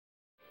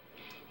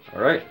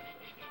Alright.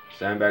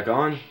 Stand back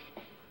on.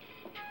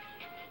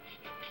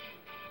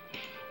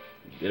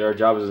 Did our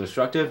job as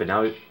instructed,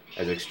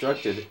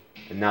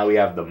 and now we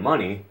have the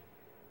money.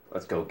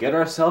 Let's go get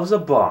ourselves a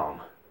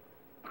bomb.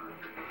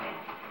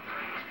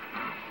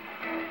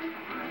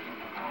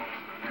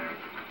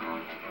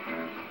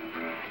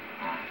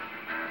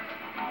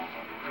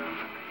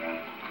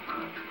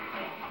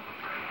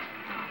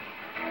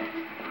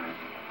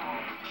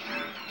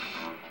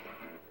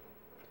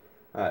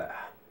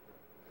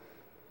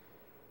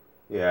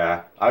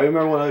 Yeah, I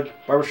remember when a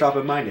barbershop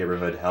in my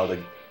neighborhood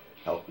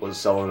was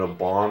selling the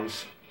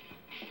bombs.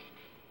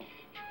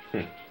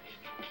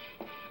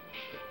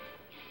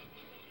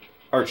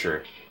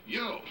 Archer,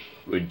 Yo.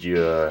 would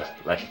you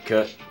like a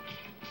cut?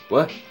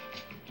 What?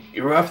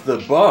 You're after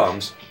the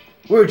bombs?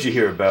 Where'd you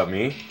hear about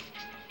me?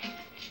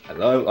 I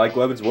like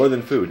weapons more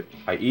than food.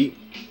 I eat,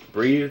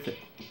 breathe,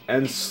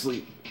 and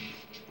sleep.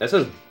 That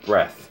says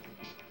breath.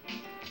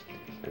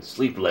 And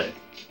sleep lit.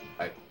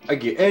 I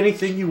get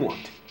anything you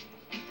want.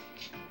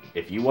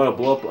 If you want to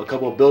blow up a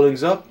couple of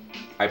buildings up,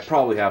 I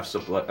probably have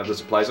the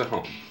supplies at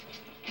home.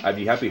 I'd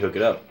be happy to hook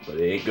it up, but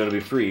it ain't gonna be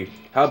free.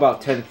 How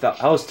about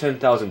how's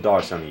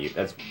 $10,000 sounding to you?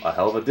 That's a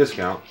hell of a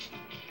discount.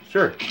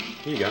 Sure,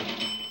 here you go.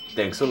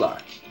 Thanks a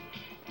lot.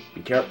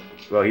 Be careful.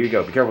 Well, here you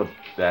go. Be careful with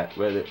that.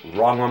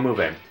 Wrong one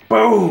moving.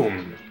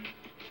 Boom!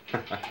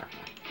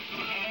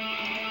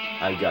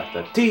 I got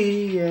the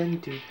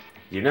TNT.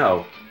 You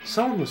know,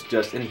 someone was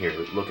just in here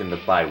looking to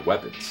buy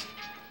weapons.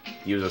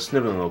 He was a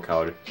sniveling little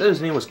coward. Said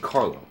his name was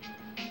Carlo.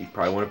 He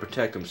probably wanted to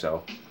protect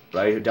himself,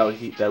 but I doubt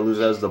that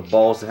loser has the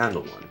balls to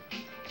handle one.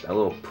 That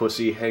little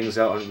pussy hangs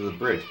out under the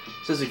bridge.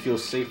 Says he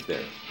feels safe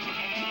there.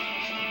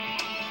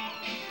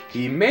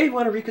 He may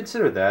want to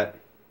reconsider that.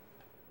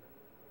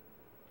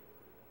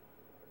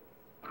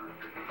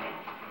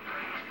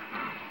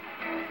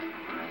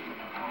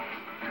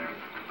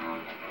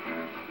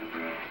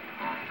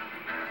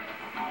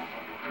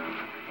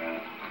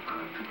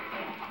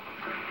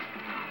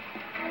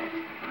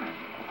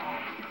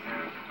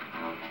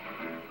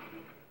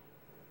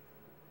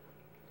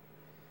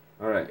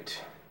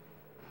 Alright.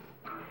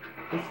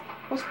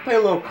 Let's pay a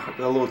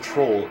little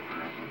troll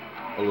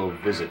a little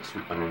visit to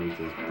underneath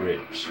this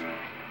bridge.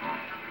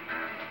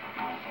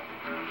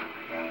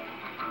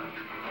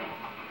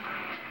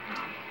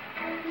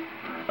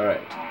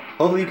 Alright.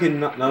 Hopefully you can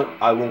not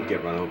I won't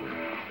get run over.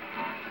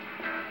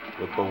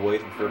 Look away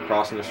for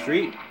crossing the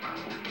street.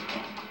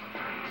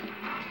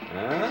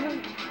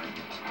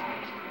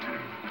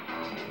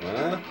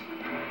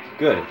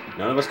 Good.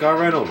 None of us got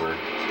run over.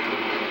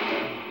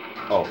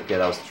 Oh, yeah,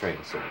 that was the train,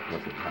 so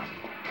nothing happened.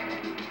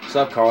 What's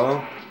up, Carlo?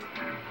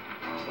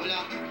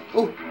 Hola.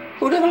 Oh,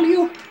 who the hell are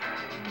you?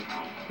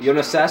 You an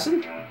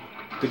assassin?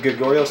 Did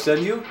Gregorio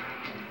send you?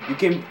 You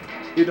came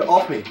here to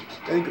off me,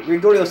 and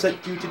Gregorio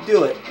sent you to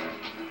do it.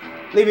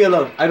 Leave me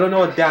alone. I don't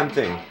know a damn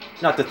thing.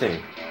 Not the thing.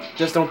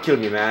 Just don't kill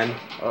me, man.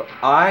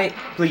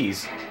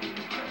 Please.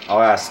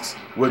 I'll ask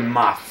with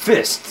my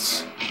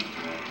fists.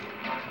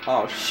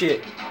 Oh,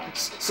 shit.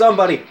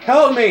 Somebody,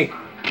 help me!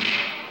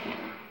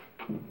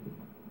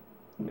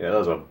 Yeah, that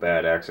was a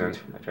bad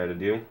accent I tried to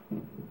do.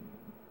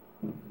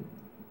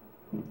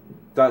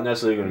 It's not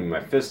necessarily going to be my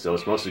fists, though.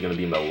 It's mostly going to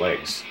be my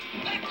legs.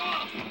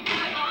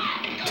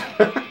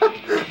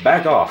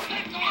 Back off.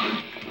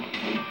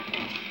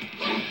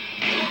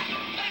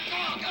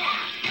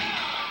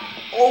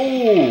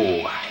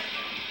 Oh!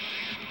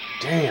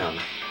 Damn.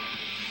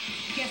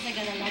 Guess I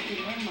got a lot to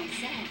learn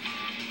myself.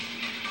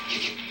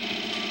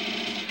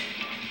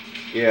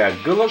 Yeah,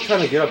 good luck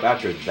trying to get up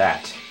after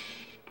that.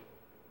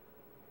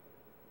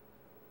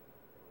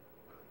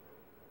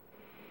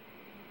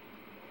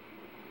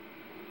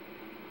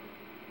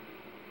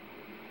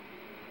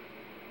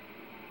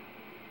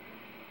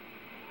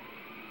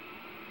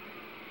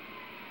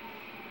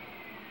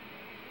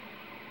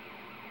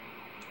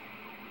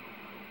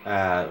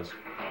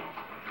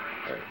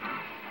 Right.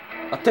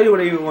 I'll tell you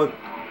what you want.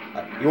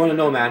 You want to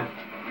know, man?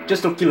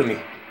 Just don't kill me.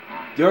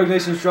 The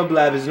organization's drug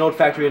lab is an old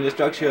factory in the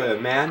structure,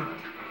 man.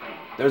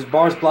 There's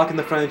bars blocking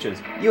the front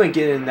entrance. You ain't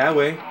getting in that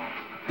way.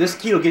 This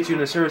key will get you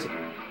in the service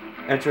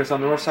entrance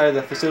on the north side of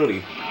the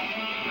facility.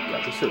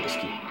 Got the service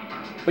key.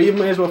 But you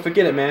may as well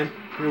forget it, man.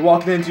 You're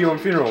walking into your own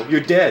funeral.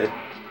 You're dead.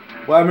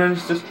 Well, man,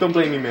 just don't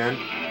blame me, man.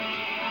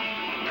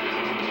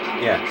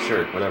 Yeah,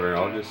 sure, whatever.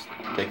 I'll just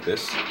take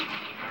this.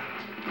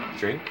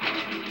 Drink.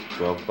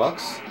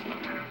 $12.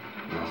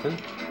 Nothing.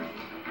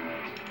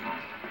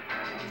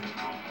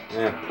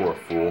 Poor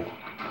fool.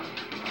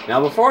 Now,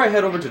 before I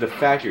head over to the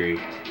factory,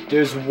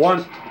 there's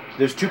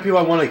two people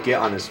I want to get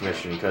on this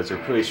mission because they're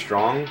pretty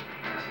strong.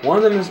 One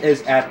of them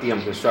is at the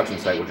construction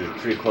site, which is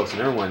pretty close,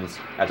 and the other one's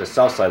at the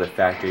south side of the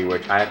factory,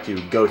 which I have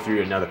to go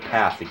through another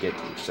path to get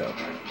to. So,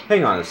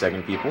 hang on a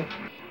second, people.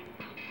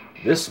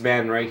 This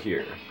man right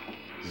here,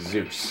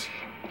 Zeus.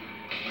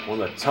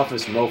 One of the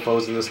toughest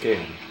mofos in this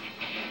game.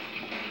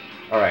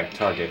 Alright,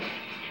 target.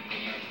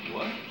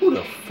 What? Who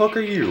the fuck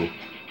are you?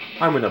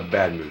 I'm in a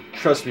bad mood.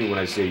 Trust me when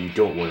I say you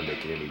don't want to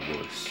make it any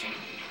worse.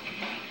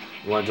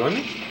 You want to join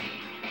me?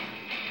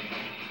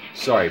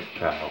 Sorry,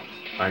 pal.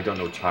 I don't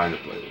know time to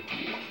play with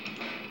you.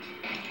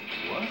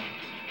 What?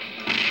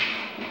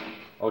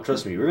 Oh,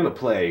 trust me, we're gonna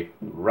play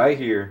right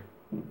here,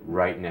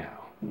 right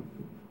now.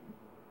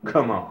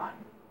 Come on.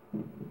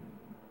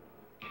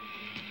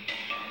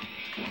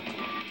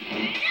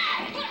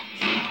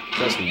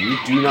 Trust me, you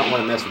do not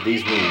want to mess with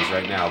these moves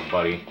right now,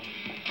 buddy.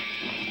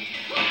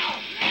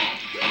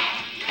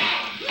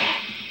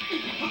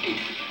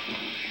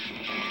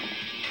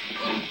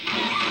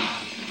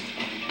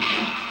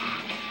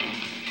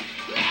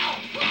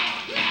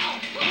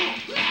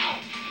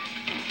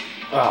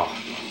 Oh.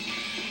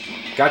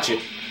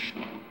 Gotcha.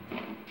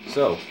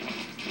 So,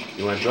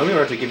 you want to join me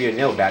or to give you a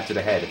nail back to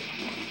the head?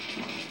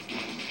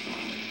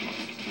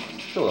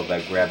 Still love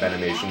that grab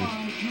animation.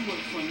 Now you work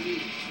for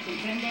me.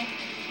 Comprende?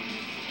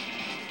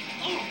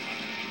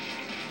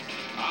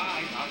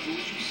 I'll do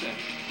what you say.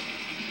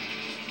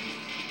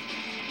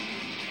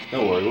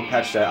 Don't worry, we'll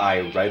patch that eye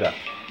right up.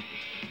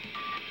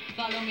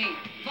 Follow me.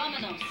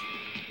 Vámonos.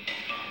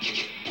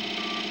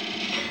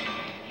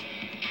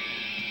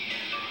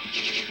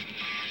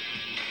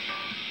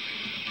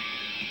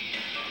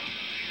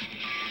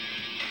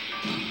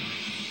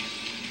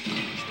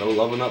 Still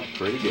leveling up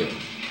pretty good.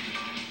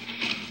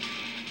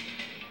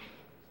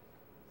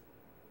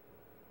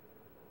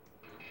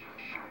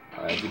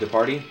 Alright, do the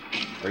party.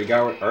 Already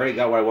got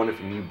what I wanted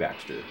from you,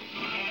 Baxter.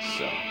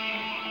 So,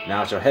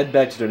 now I shall head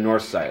back to the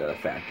north side of the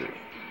factory.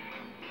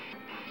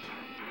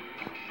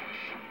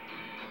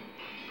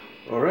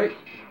 Alright,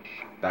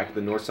 back to the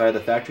north side of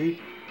the factory.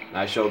 And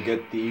I shall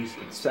get the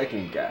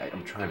second guy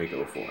I'm trying to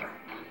go for.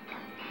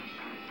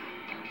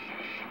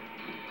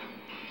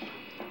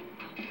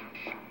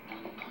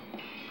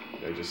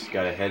 I just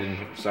gotta head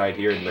inside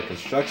here in the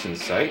construction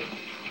site.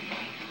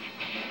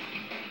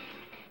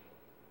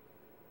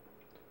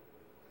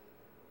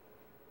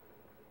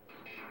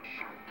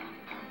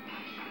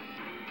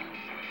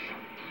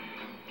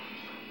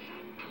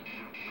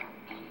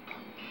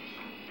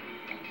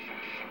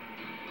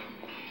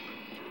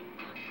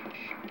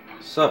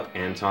 Sup,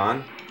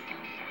 Anton?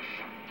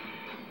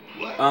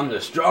 What? I'm the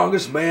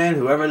strongest man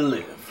who ever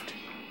lived.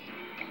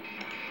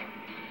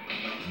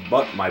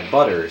 But my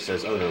butter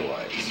says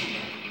otherwise.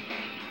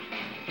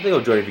 I think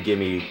I'll join if you give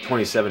me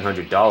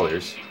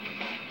 $2,700.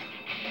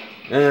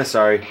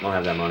 Sorry, don't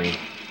have that money.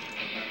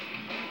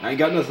 I ain't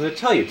got nothing to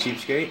tell you,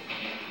 cheapskate.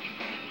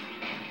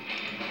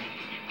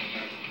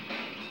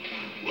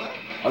 What?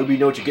 I hope you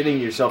know what you're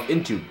getting yourself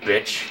into,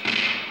 bitch.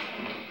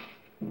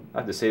 I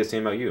have to say the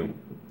same about you.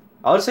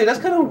 I'll just say that's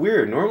kind of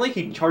weird. Normally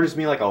he charges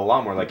me like a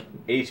lot more, like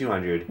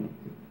 $8,200.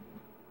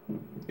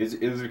 Is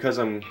it because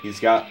he's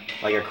got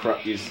like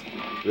he's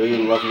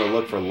really loving to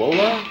look for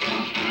Lola,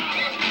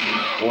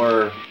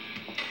 or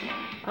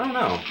I don't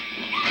know.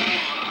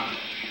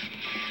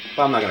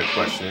 But I'm not gonna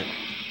question it.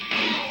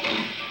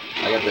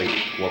 I got to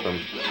whoop him.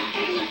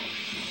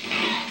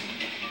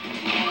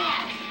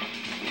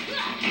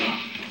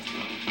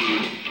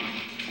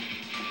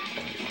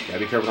 Gotta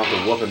be careful not to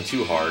whoop him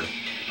too hard.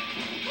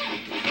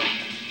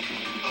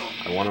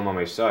 I want him on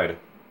my side.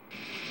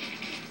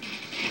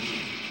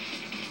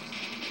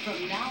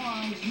 From now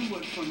on, you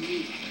work for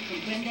me.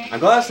 Comprende? I'm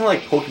glad it's not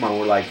like Pokemon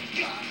where like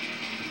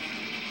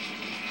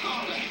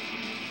All right.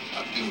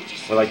 I'll do what you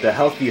say. where like the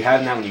health you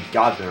have now when you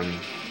got them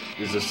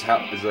is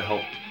the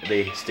help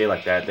they stay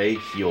like that. They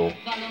heal.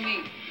 Follow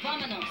me.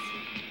 Vámonos.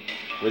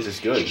 Which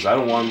is good because I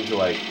don't want them to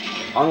like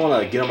I don't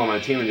want to get them on my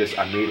team and just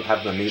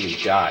have them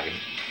immediately die.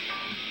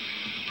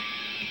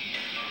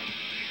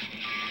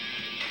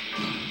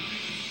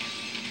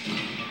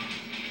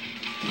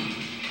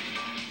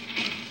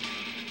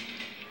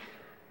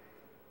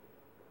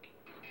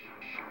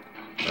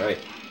 Alright.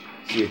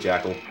 See you,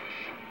 Jackal.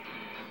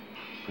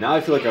 Now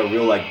I feel like a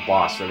real like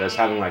boss, so just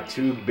having like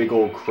two big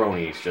old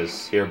cronies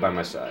just here by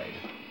my side.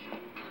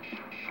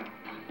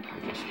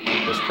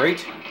 Take this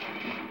crate.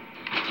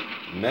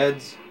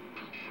 Meds.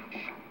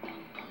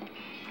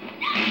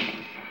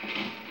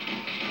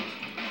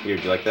 Here,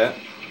 do you like that?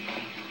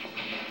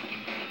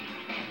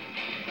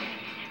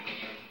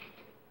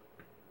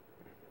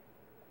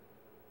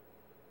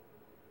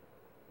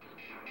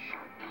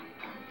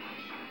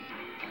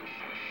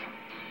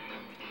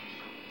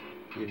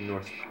 Here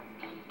north.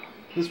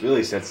 This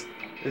really sets.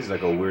 This is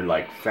like a weird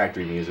like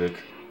factory music.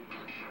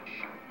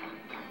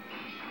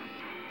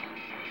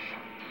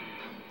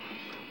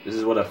 This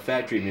is what a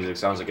factory music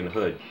sounds like in the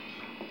hood.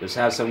 Just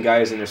have some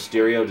guys in their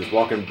stereo just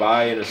walking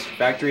by in a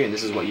factory, and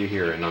this is what you're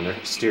hearing on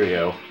their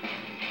stereo.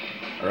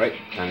 Alright,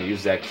 time to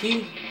use that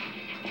key.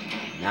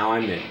 Now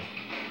I'm in.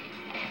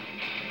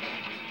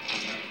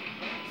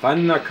 Find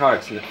the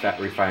narcotics in the fat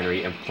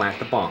refinery and plant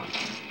the bomb.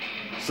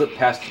 Slip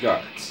past the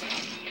guards.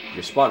 If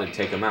you're spotted,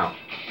 take them out.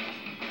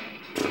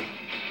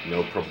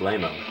 No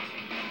problemo.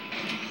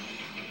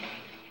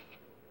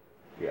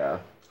 Yeah,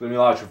 it's gonna be a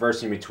lot of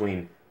traversing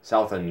between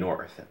south and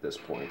north at this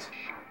point.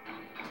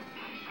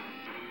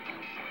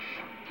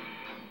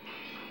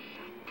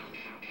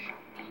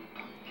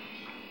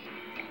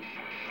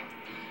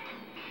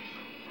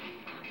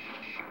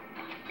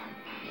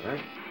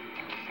 Alright.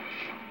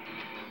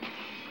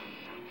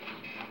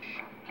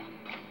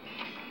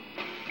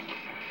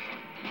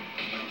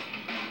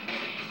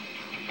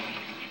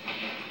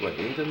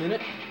 Wait a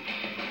minute.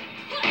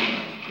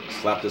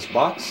 Slap this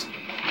box.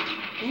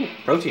 Ooh,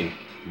 protein.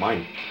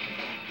 Mine.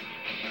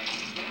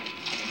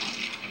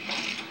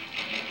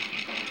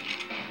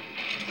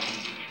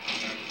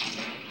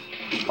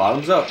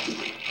 Bottoms up.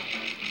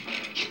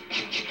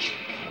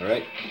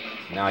 Alright.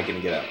 Now I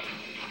can get out.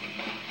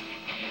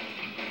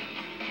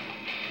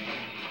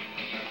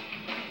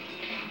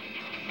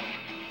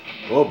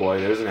 Oh boy,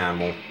 there's an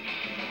animal.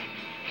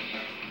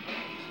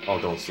 Oh,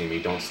 don't see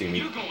me, don't see me.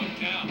 You're going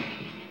down.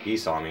 He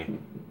saw me.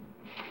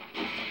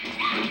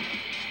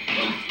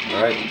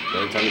 Alright,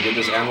 better time to get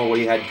this animal what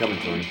he had coming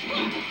to him.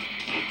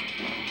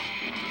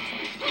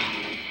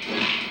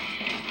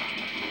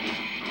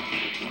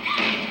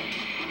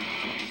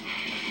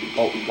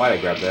 Oh, why'd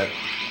I grab that?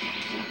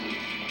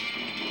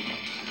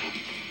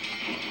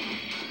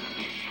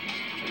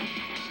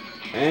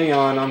 Hang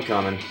on, I'm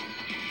coming.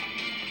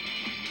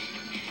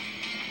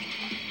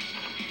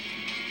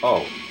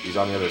 Oh, he's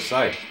on the other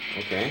side.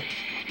 Okay.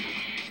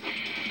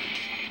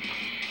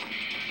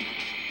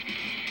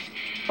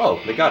 Oh,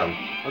 they got him.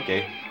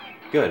 Okay,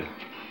 good.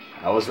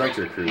 I was right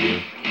to recruit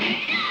you.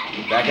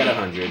 Back at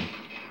 100.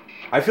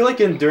 I feel like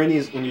during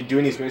these, when you're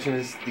doing these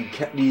missions, the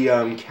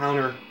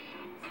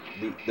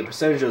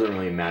percentage doesn't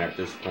really matter at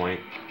this point.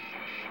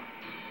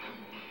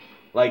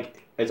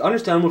 Like, it's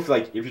understandable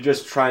if you're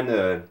just trying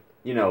to,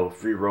 you know,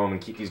 free roam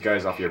and keep these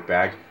guys off your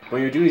back. But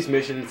when you're doing these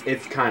missions,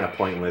 it's kind of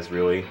pointless,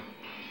 really.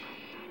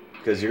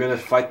 Because you're gonna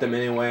fight them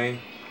anyway.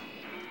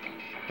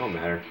 Don't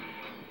matter.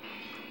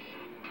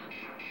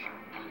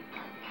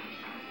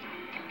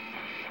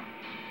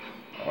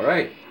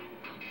 Alright.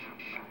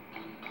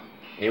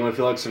 Anyone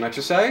feel like some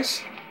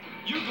exercise?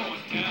 You're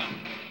going down.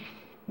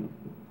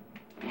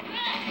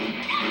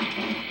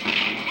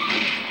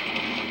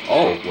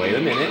 Oh, wait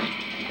a minute.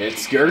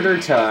 It's girder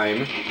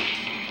time.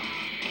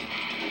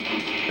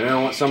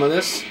 Anyone want some of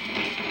this?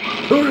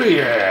 Oh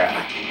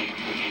yeah!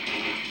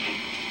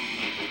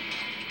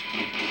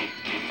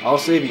 I'll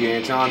save you,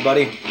 Anton,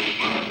 buddy.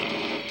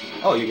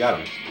 Oh, you got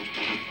him.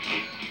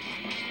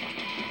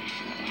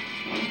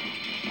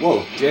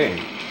 Whoa,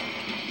 dang.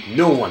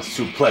 No one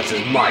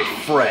suplexes my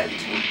friend.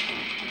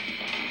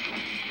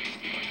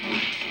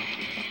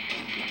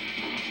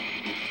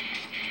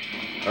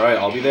 Alright,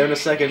 I'll be there in a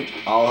second.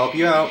 I'll help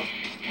you out.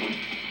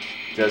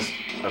 Just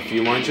a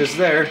few more inches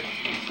there.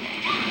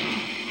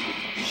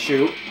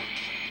 Shoot.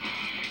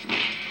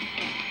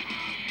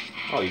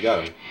 Oh, you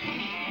got him.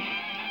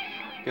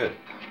 Good.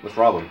 No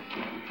problem.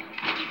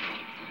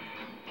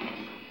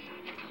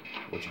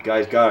 What you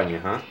guys got on you,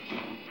 huh?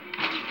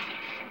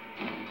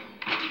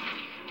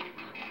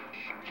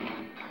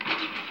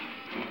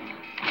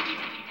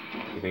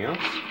 Anything else?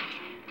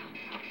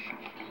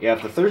 Yeah,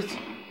 if the third...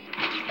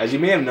 As you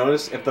may have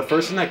noticed, if the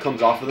first thing that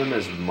comes off of them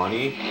is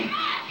money,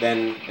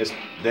 then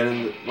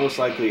most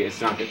likely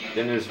it's not good.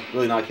 Then there's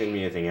really not going to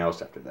be anything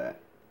else after that.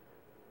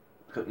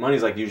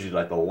 Money's like usually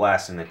like the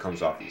last thing that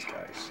comes off these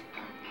guys.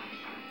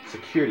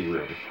 Security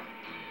room.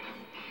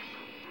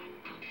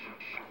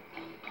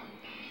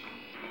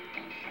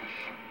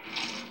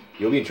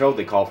 You'll be in trouble if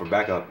they call for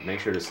backup.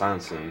 Make sure to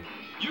silence them.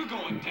 You're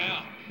going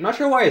down. I'm not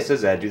sure why it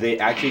says that. Do they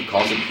actually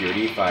call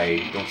security if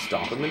I don't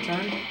stop them in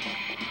time?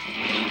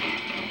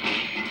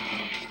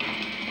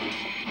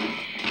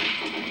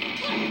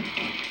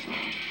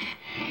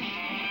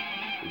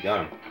 We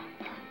got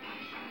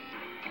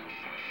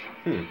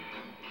him.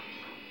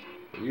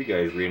 What are you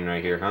guys reading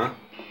right here, huh?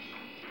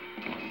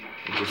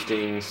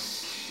 Interesting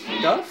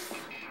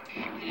stuff?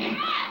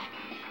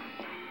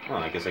 Oh,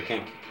 I guess I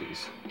can't kick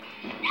these.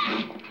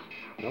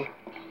 Nope.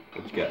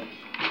 What you got?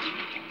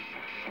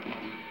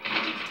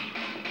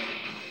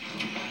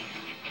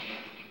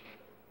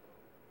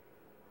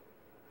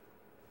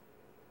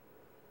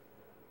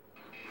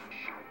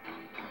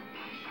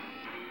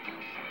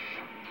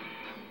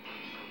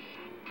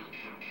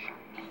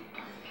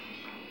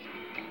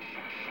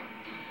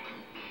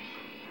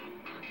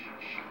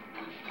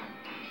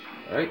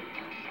 Alright.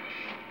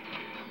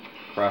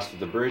 Across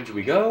the bridge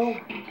we go.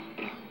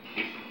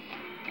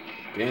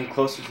 Getting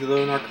closer to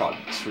the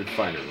narcotics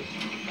refinery.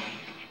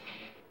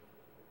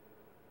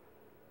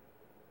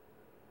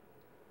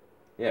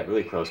 Yeah,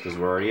 really close because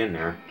we're already in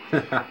there.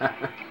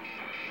 Yeah.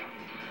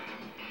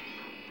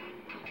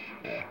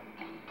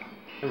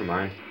 Never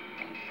mind.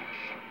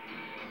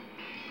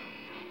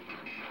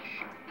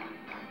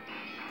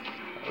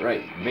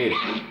 Alright, made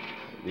it.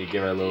 You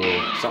give her a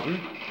little something.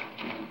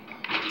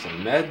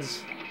 Some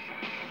meds.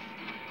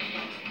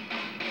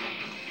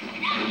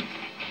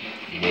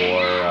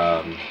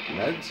 More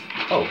meds.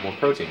 Oh, more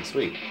protein.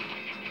 Sweet.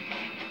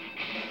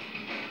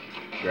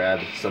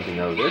 Grab something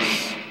out of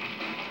this.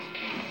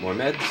 More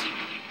meds.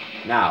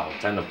 Now,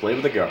 time to play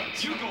with the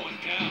guards. You're going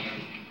down.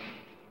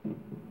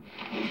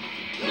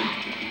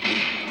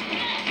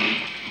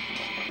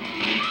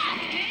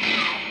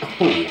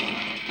 Oh.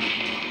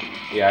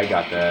 Yeah, I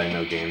got that. I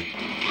know game.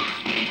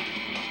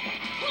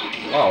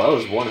 Wow, that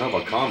was one hell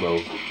of a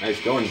combo.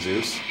 Nice going,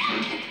 Zeus.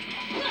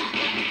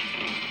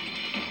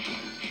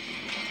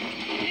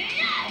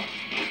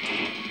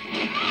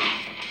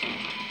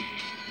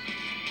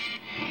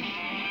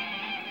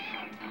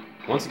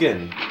 Once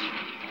again,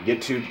 you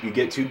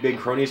get two big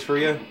cronies for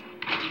you,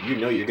 you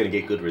know you're gonna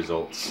get good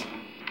results.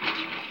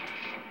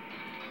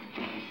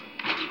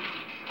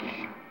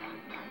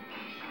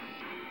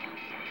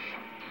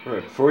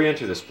 Alright, before we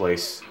enter this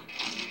place,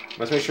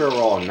 let's make sure we're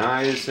all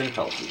nice and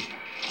healthy.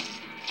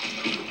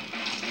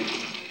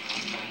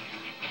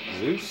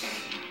 Zeus,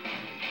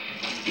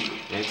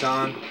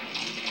 Anton.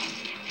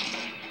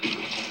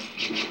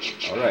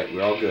 Alright,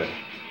 we're all good.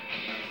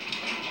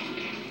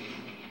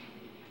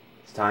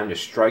 It's time to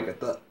strike at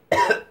the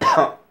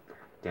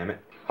damn it,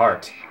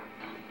 heart.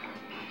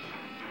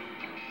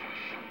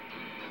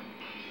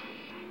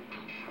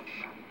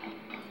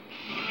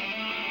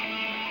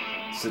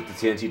 Set the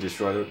TNT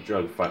destroy the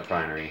drug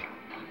refinery.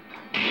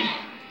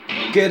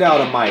 Get out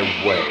of my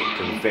way,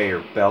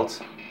 conveyor belt.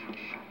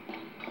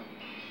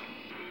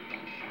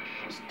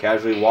 Just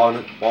casually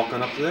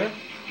walking up to there.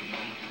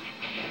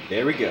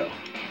 There we go.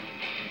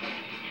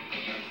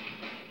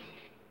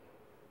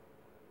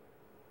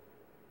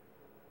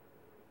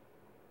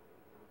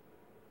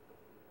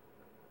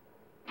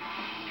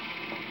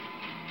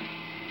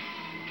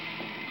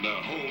 Now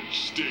hold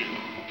still,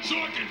 so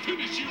I can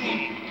finish you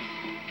off.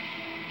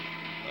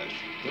 I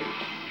should thank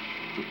you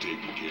for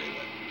taking care of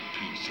that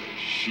piece of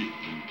shit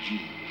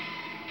Eugene.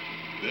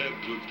 That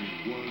puts me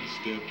one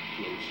step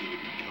closer to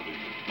becoming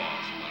the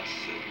boss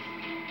myself.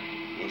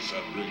 Once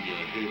I bring your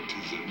head to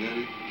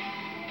Zanetti,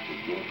 it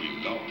won't be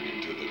long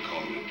until they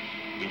call it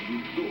the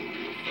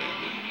Gregorio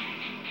family.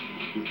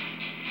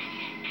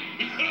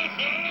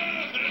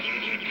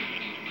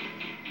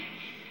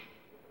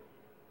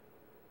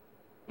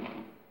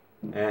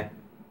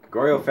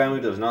 Gregorio family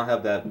does not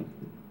have that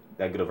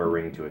good of a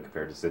ring to it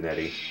compared to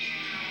Zanetti.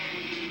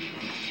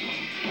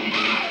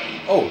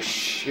 Oh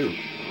shoot.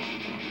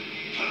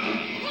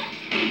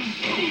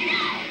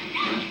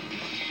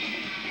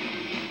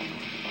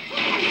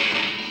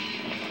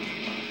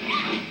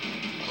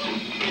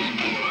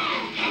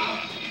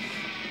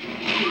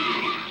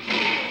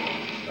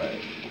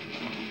 Right.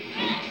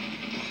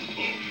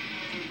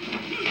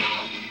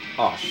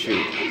 Oh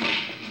shoot.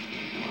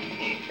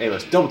 Hey,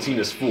 let's double team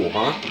this fool,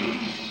 huh?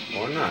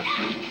 Or not.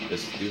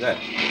 Just do that.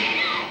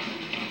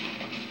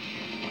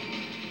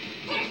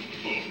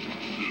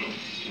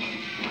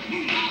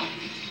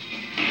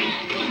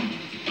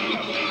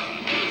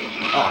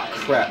 Oh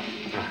crap.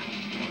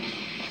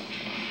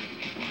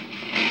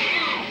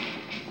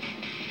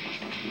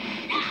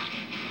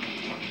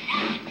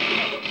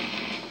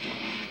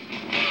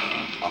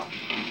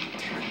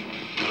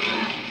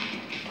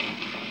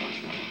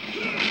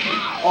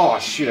 Oh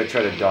shoot, I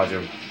tried to dodge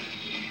him.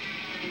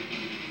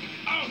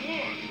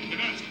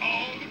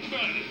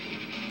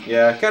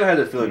 Yeah, I kind of had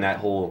the feeling that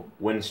whole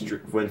win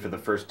for the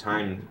first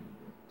time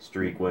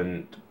streak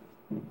wouldn't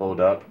hold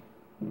up.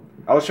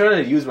 I was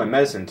trying to use my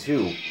medicine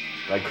too.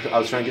 Like, I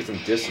was trying to get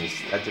some distance.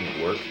 That didn't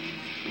work.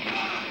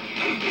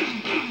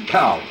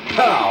 Pow!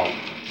 Pow!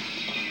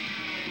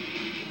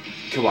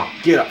 Come on,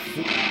 get up.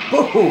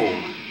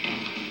 Boom!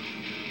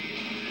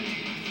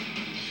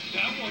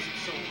 That wasn't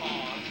so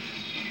hard.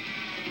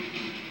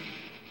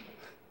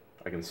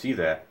 I can see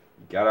that.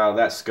 You got out of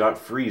that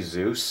scot-free,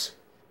 Zeus.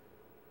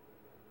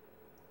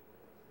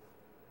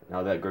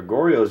 Now that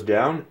Gregorio's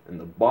down and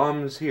the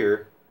bomb's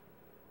here,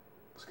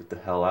 let's get the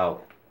hell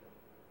out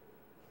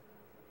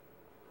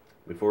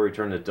before we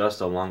turn to dust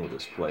along with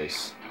this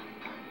place.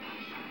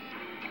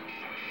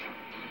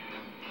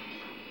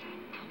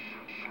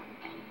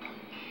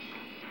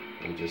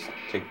 Let me just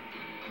take...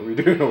 What are we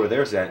doing over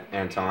there,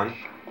 Anton?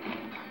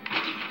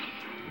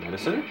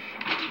 Medicine?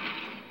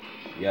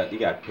 Yeah, you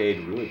got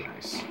paid really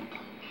nice.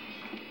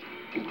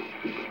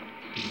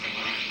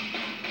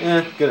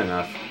 Good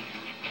enough.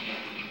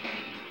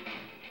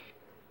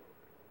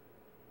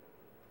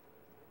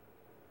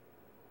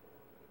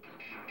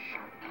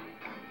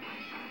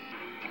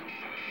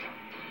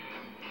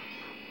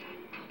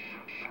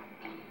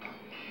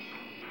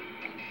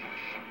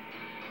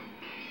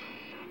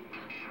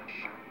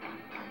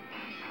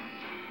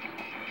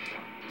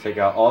 Take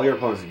out all your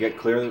opponents to get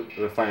clear of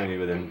the refinery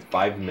within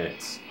 5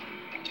 minutes.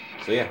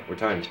 So yeah, we're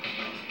timed.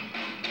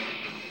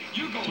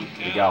 You're going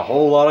down. We got a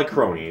whole lot of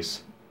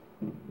cronies.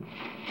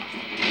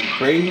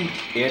 Bring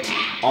it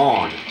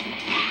on.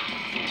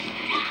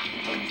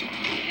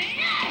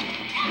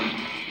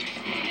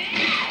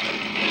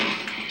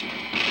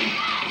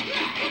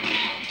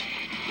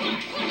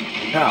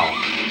 How?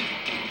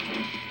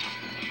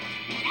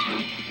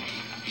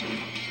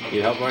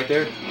 Need help right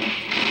there?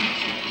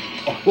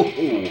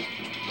 Oh!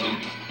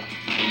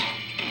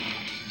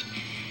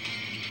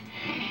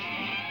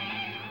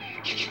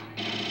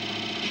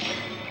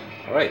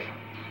 Alright.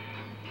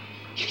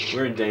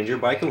 We're in danger,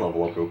 but I can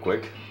level up real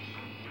quick.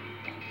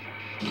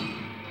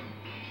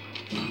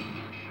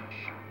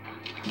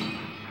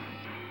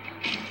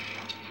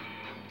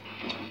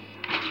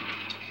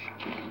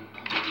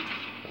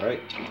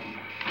 Alright.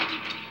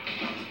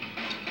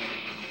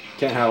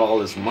 Can't have all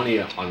this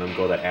money on them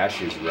go to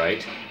ashes,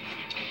 right?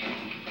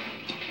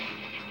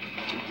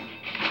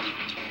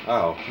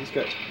 Oh, he's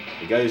got...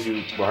 The guys who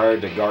were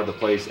hired to guard the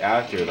place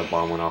after the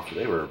bomb went off,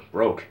 they were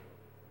broke.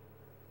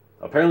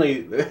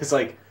 Apparently, it's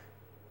like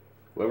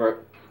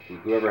whoever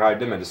hired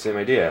them had the same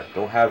idea.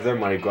 Don't have their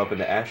money go up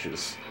into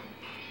ashes.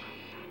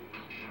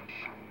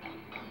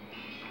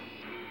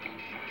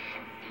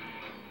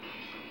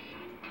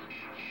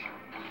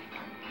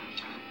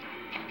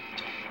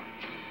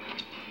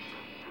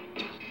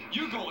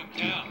 You're going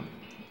down.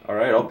 All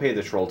right, I'll pay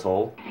the troll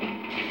toll.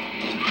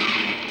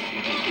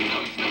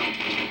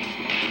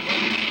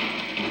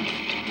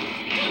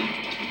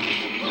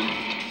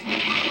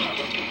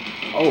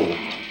 Oh.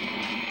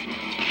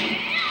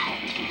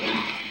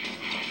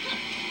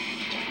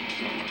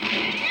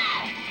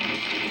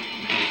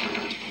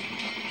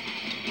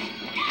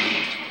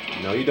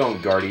 No, you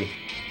don't, Guardy.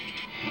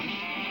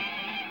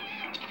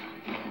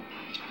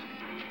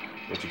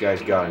 What you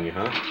guys got on you,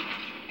 huh?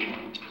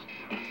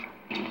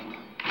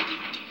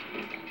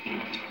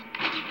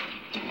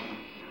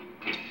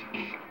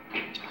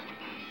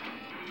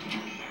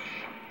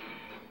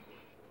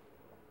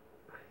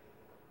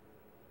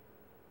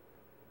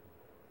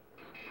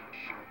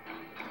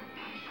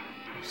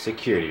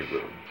 Security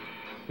room.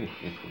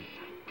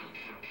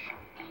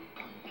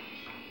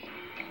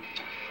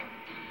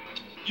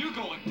 You're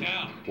going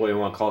down. What, you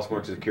want to call some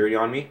more security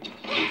on me?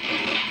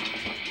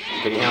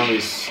 Can you handle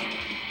these?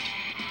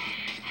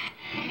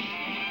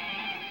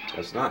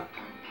 That's not.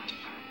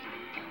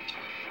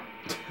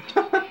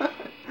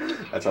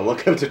 That's a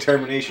look of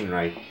determination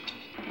right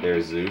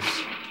there,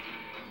 Zeus.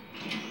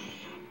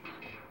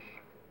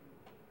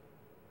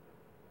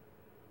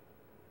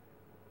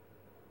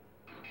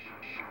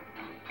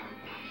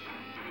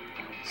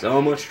 So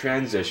much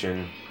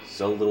transition,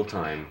 so little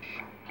time.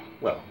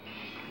 Well,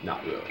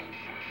 not really.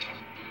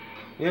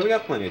 Yeah, we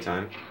got plenty of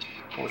time.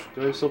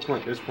 There's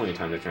plenty of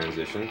time to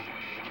transition.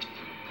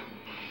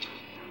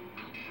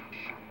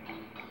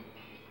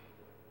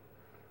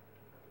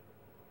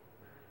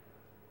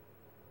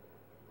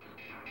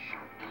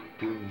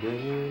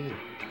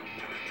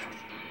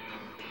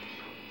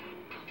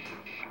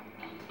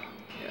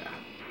 Yeah.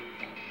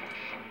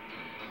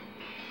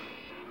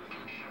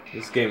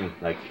 This game,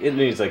 like, it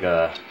needs like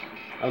a.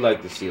 I'd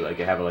like to see like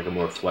it have like a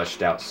more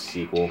fleshed out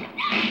sequel.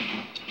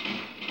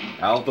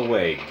 Out of the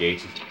way,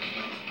 Gate.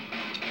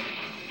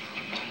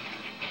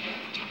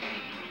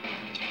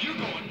 You're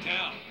going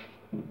down.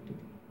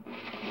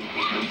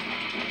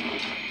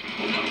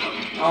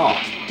 Oh,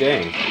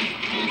 dang.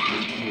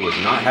 He was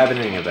not having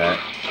any of that.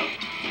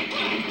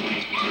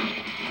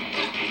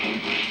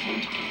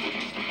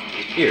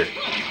 Here.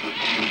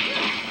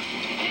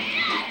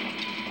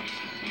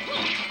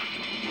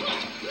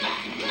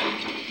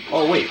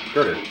 Oh, wait,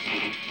 girder.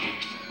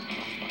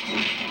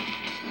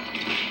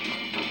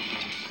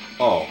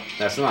 Oh,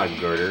 that's not a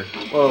girder.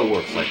 Well, it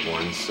works like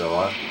one, so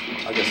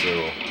I guess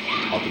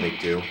I'll have to make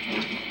two.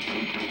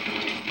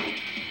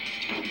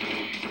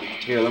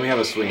 Here, let me have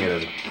a swing at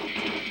it.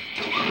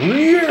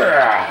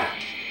 Yeah!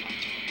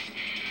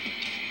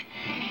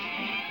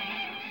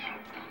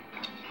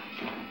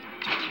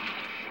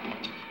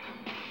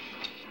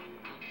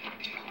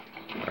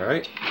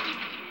 Alright.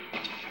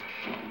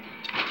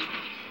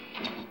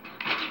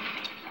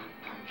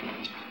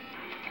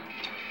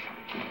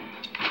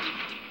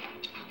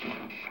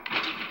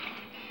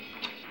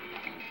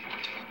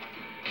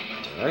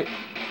 Alright.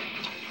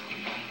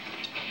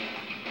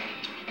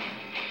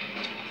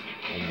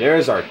 And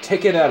there's our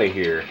ticket out of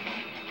here.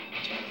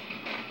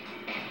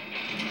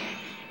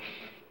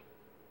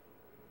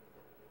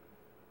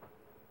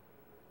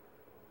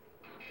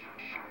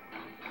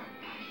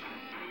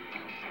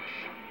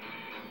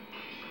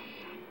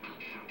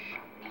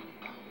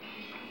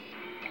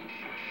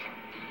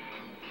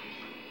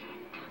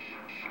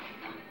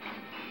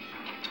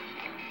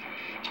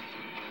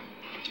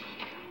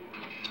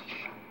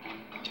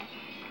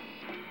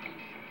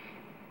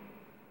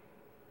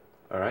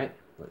 Alright,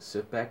 let's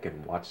sit back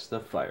and watch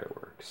the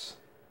fireworks.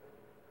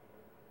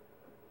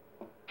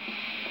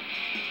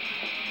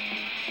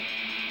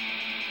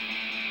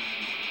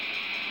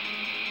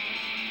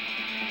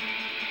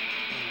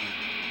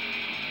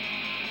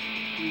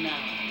 Now.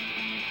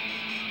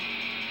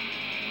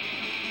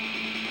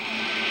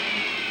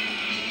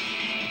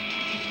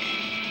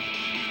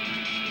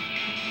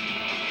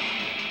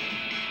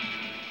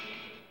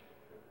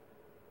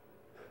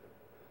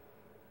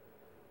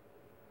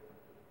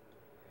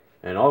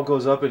 And all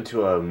goes up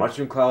into a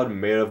mushroom cloud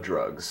made of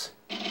drugs.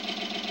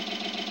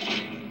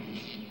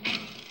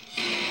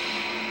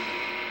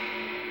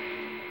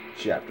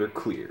 Chapter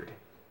cleared.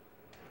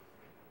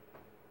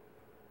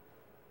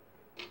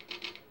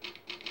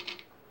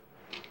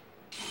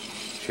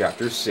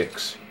 Chapter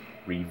 6.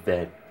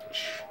 Revenge.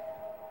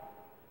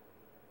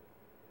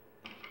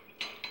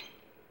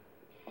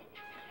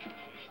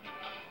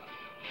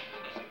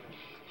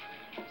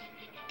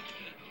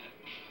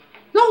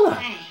 Lola!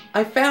 Hey.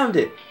 I found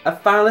it! I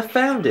finally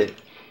found it!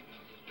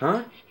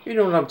 Huh? You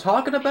know what I'm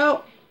talking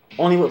about?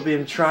 Only what we've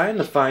been trying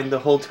to find the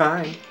whole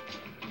time.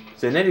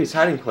 Zanetti's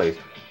hiding place.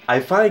 I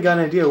finally got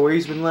an idea where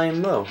he's been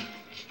laying low.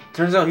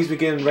 Turns out he's been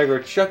getting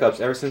regular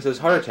checkups ever since his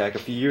heart attack a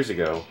few years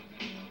ago.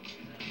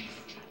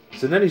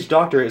 Zanetti's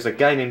doctor is a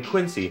guy named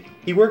Quincy.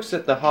 He works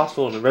at the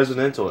hospital in the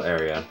residential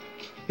area.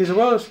 He's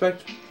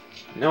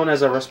known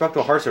as a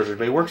respectable heart surgeon,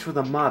 but he works for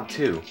the mob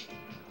too.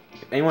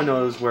 If anyone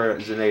knows where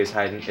Zanetti is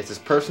hiding, it's his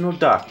personal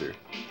doctor.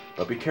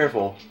 But be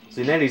careful,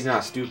 Zanetti's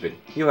not stupid.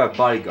 He'll have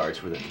bodyguards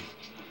for them.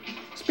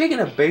 Speaking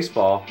of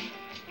baseball,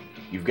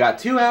 you've got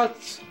 2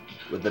 outs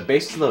with the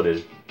bases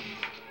loaded.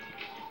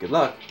 Good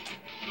luck.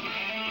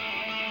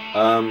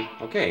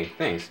 Okay,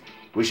 thanks.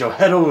 We shall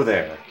head over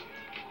there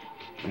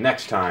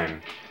next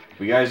time. If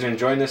you guys are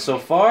enjoying this so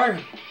far,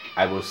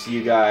 I will see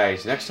you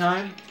guys next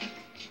time.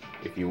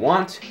 If you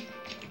want,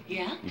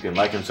 Yeah? you can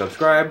like and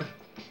subscribe.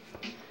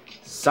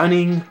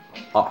 Signing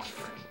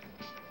off.